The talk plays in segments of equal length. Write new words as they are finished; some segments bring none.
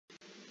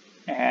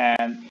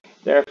and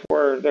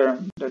therefore they're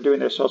doing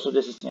their social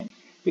distancing.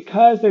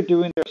 Because they're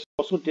doing their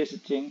social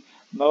distancing,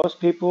 most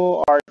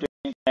people are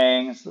doing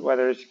things,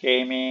 whether it's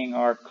gaming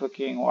or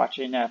cooking,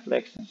 watching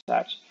Netflix and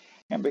such.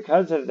 And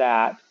because of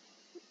that,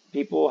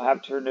 people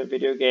have turned to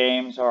video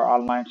games or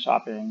online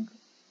shopping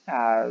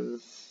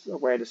as a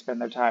way to spend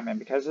their time. And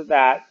because of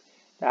that,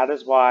 that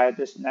is why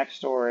this next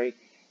story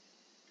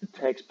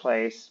takes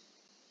place.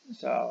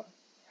 So,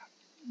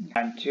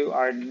 on to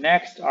our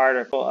next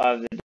article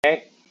of the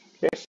day.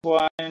 This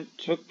one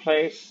took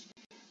place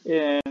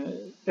in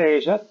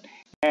Asia,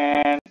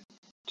 and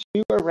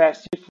two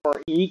arrested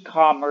for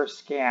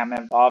e-commerce scam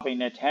involving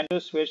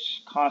Nintendo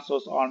Switch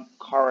consoles on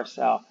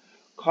carousell.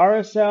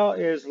 Carousell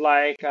is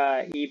like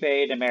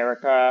eBay in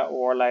America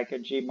or like a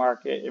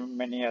Gmarket in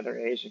many other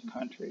Asian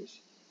countries.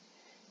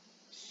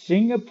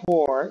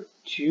 Singapore,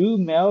 two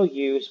male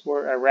youths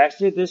were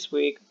arrested this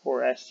week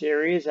for a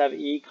series of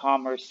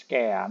e-commerce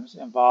scams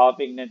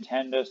involving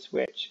Nintendo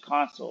Switch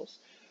consoles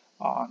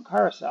on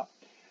carousell,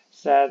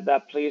 said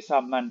the police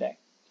on Monday.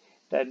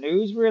 The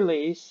news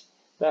release,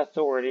 the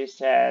authorities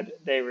said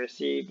they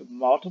received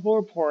multiple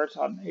reports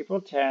on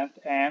April 10th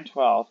and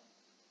 12th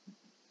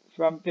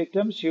from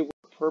victims who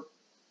were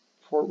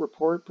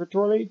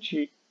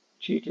reportedly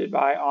cheated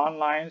by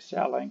online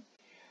selling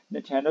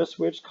Nintendo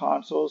Switch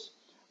consoles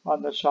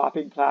on the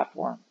shopping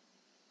platform.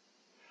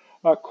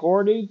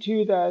 According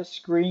to the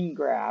screen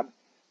grab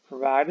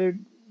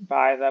provided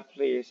by the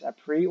police, a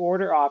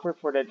pre-order offer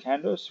for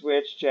Nintendo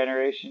Switch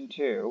Generation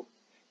 2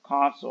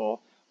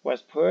 console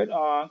was put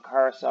on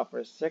carousell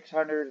for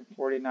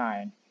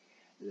 $649.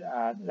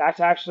 That's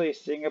actually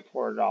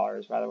Singapore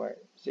dollars, by the way,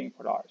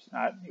 Singapore dollars,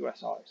 not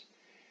US dollars.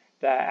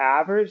 The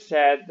average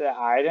said the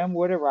item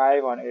would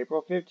arrive on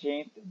April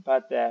 15th,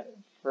 but the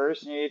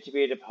first needed to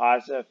be a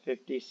deposit of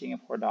 50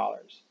 Singapore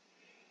dollars.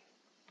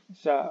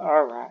 So,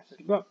 all right.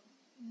 So,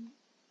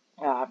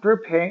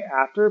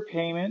 after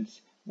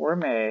payments were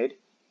made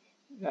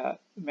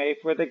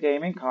for the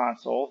gaming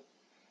console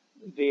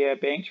via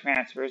bank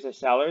transfers, the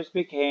sellers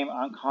became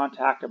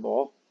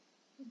uncontactable,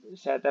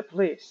 said the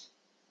police.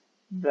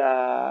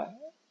 The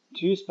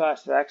two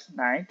suspects,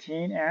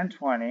 19 and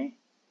 20,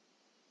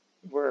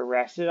 were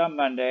arrested on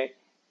Monday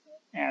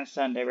and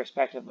Sunday,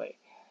 respectively.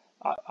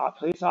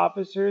 Police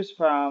officers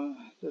from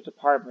the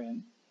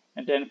department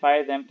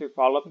identified them through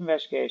follow-up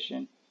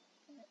investigation.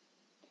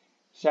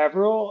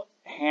 Several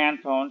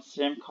handphones,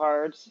 SIM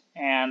cards,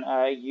 and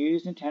a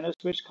used Nintendo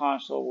Switch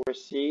console were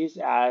seized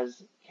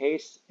as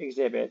case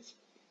exhibits.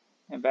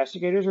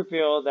 Investigators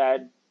revealed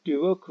that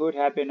Duo could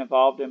have been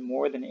involved in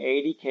more than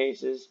 80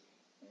 cases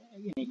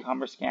in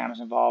e-commerce scams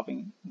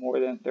involving more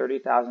than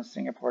 30,000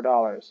 Singapore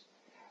dollars.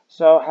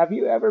 So, have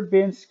you ever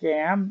been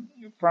scammed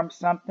from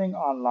something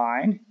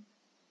online?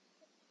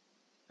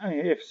 I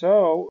mean, if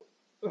so,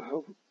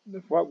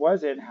 what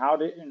was it, and how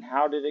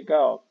did it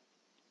go?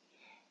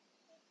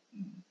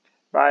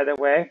 By the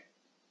way,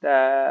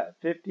 the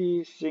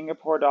 50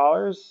 Singapore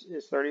dollars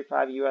is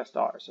 35 US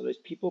dollars. So these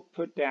people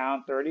put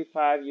down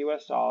 35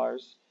 US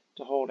dollars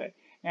to hold it.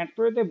 And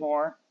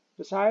furthermore,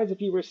 besides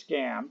if you were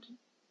scammed,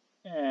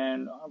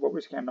 and what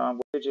were scammed on,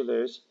 what did you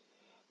lose?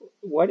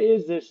 What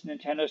is this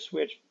Nintendo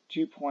Switch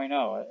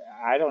 2.0?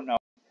 I don't know.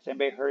 Has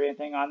anybody heard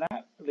anything on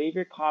that? Leave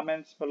your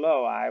comments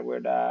below. I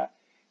would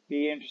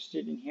be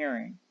interested in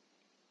hearing.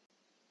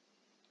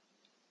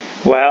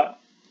 Well,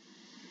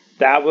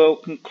 that will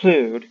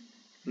conclude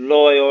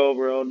Loyal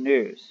World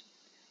News.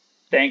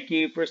 Thank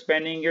you for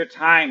spending your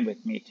time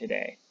with me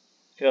today.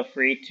 Feel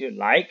free to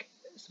like,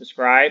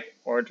 subscribe,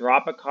 or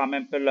drop a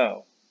comment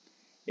below.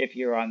 If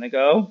you're on the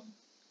go,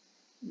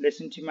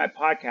 listen to my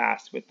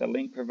podcast with the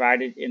link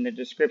provided in the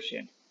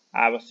description.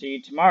 I will see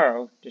you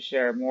tomorrow to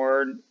share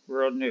more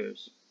world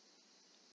news.